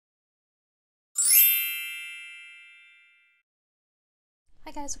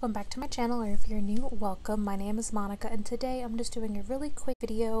Hi guys, welcome back to my channel, or if you're new, welcome. My name is Monica and today I'm just doing a really quick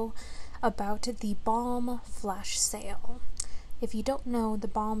video about the Balm flash sale. If you don't know, the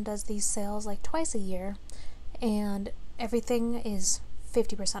Balm does these sales like twice a year and everything is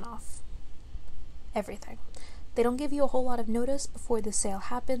 50% off. Everything. They don't give you a whole lot of notice before the sale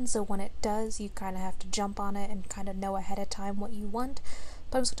happens, so when it does, you kind of have to jump on it and kind of know ahead of time what you want.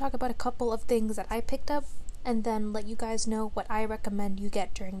 But I'm just going to talk about a couple of things that I picked up and then let you guys know what I recommend you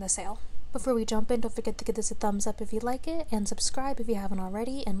get during the sale. Before we jump in, don't forget to give this a thumbs up if you like it, and subscribe if you haven't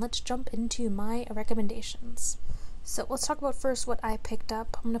already, and let's jump into my recommendations. So let's talk about first what I picked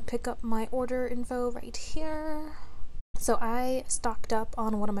up. I'm going to pick up my order info right here. So I stocked up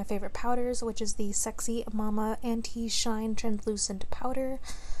on one of my favorite powders, which is the Sexy Mama Anti-Shine Translucent Powder.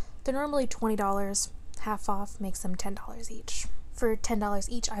 They're normally $20, half off makes them $10 each. For $10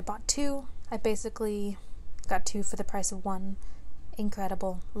 each, I bought two. I basically got two for the price of one.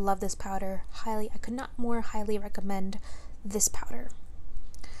 Incredible. Love this powder. I could not more highly recommend this powder.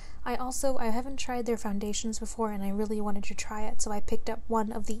 I haven't tried their foundations before and I really wanted to try it, so I picked up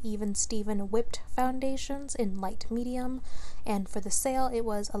one of the Even Steven whipped foundations in light medium, and for the sale it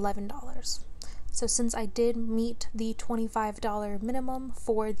was $11. So since I did meet the $25 minimum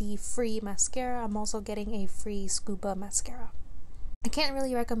for the free mascara, I'm also getting a free scuba mascara. I can't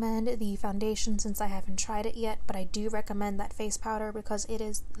really recommend the foundation since I haven't tried it yet, but I do recommend that face powder because it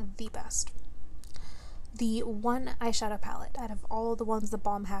is the best. The one eyeshadow palette out of all of the ones the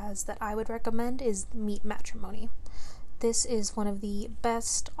Balm has that I would recommend is Meet Matrimony. This is one of the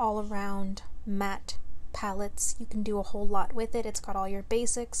best all-around matte palettes. You can do a whole lot with it. It's got all your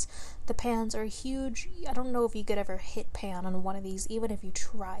basics. The pans are huge. I don't know if you could ever hit pan on one of these, even if you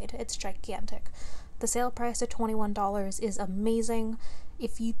tried. It's gigantic. The sale price of $21 is amazing.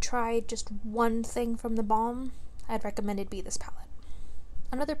 If you tried just one thing from the Balm, I'd recommend it be this palette.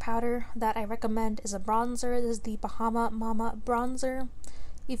 Another powder that I recommend is a bronzer. This is the Bahama Mama bronzer.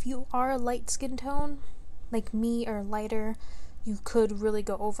 If you are a light skin tone, like me or lighter, you could really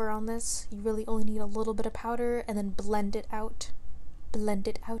go over on this. You really only need a little bit of powder and then blend it out. Blend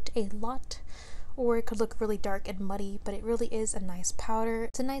it out a lot. Or it could look really dark and muddy, but it really is a nice powder.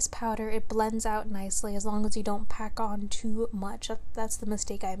 It's a nice powder. It blends out nicely as long as you don't pack on too much. That's the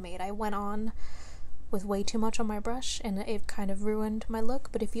mistake I made. I went on with way too much on my brush and it kind of ruined my look,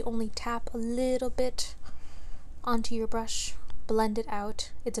 but if you only tap a little bit onto your brush, blend it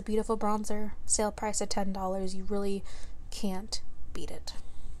out, it's a beautiful bronzer. Sale price of $10. You really can't beat it.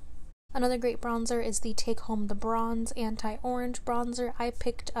 Another great bronzer is the Take Home the Bronze Anti-Orange Bronzer. I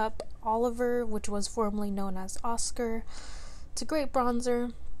picked up Oliver, which was formerly known as Oscar. It's a great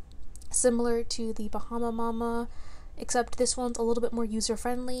bronzer, similar to the Bahama Mama, except this one's a little bit more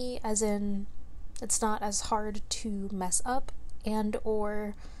user-friendly, as in it's not as hard to mess up, and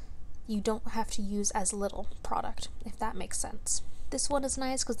or you don't have to use as little product, if that makes sense. This one is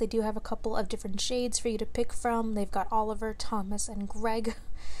nice because they do have a couple of different shades for you to pick from. They've got Oliver, Thomas, and Greg.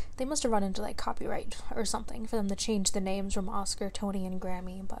 They must have run into like copyright or something for them to change the names from Oscar, Tony, and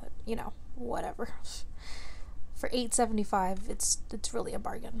Grammy, but you know, whatever. For $8.75, it's really a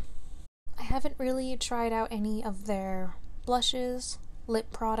bargain. I haven't really tried out any of their blushes,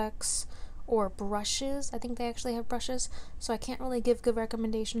 lip products, or brushes. I think they actually have brushes, so I can't really give good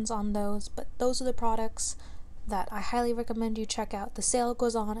recommendations on those, but those are the products that I highly recommend you check out. The sale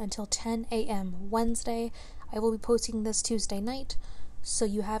goes on until 10 a.m. Wednesday. I will be posting this Tuesday night, so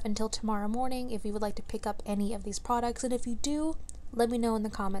you have until tomorrow morning if you would like to pick up any of these products, and if you do, let me know in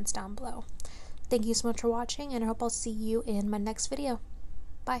the comments down below. Thank you so much for watching, and I hope I'll see you in my next video.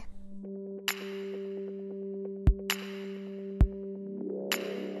 Bye!